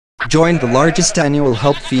Join the largest annual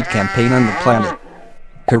Help Feed campaign on the planet.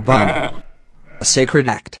 Qurbani, a sacred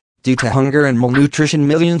act. Due to hunger and malnutrition,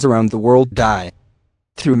 millions around the world die.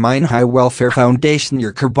 Through Mine High Welfare Foundation,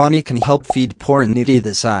 your Qurbani can help feed poor and needy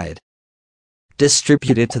this side.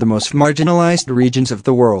 Distribute it to the most marginalized regions of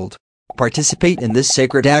the world. Participate in this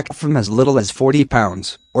sacred act from as little as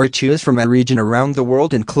 £40, or choose from a region around the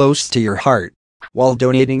world and close to your heart. While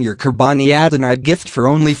donating your Qurbani, add an Eid gift for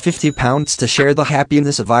only £50 to share the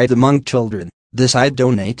happiness of Eid among children. This Eid,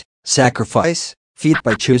 donate, sacrifice, feed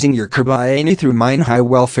by choosing your Qurbani through Mine High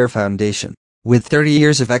Welfare Foundation. With 30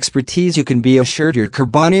 years of expertise, you can be assured your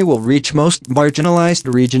Qurbani will reach most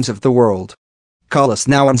marginalized regions of the world. Call us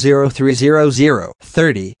now on 0300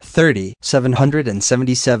 30 30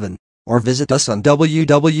 777 or visit us on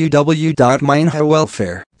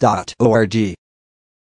www.minehighwelfare.org.